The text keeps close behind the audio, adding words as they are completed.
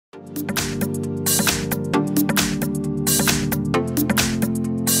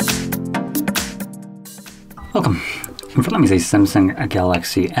Welcome. In front of me is a Samsung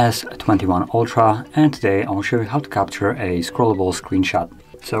Galaxy S21 Ultra, and today I will show you how to capture a scrollable screenshot.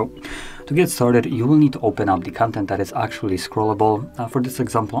 So, to get started, you will need to open up the content that is actually scrollable. For this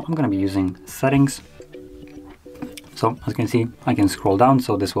example, I'm going to be using settings. So, as you can see, I can scroll down,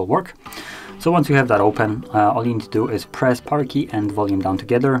 so this will work. So once you have that open, all you need to do is press power key and volume down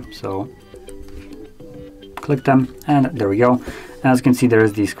together. So, click them, and there we go. As you can see, there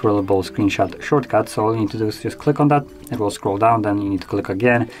is the scrollable screenshot shortcut, so all you need to do is just click on that, it will scroll down, then you need to click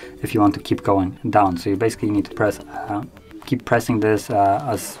again if you want to keep going down. So you basically need to press, keep pressing this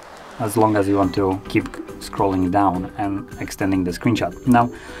as long as you want to keep scrolling down and extending the screenshot. Now,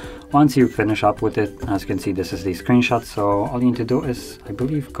 once you finish up with it, as you can see, this is the screenshot, so all you need to do is, I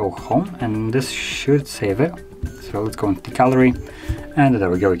believe, go home, and this should save it. So let's go into the gallery, and there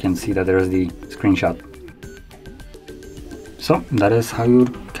we go, you can see that there is the screenshot. So that is how you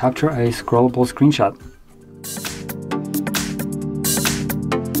capture a scrollable screenshot.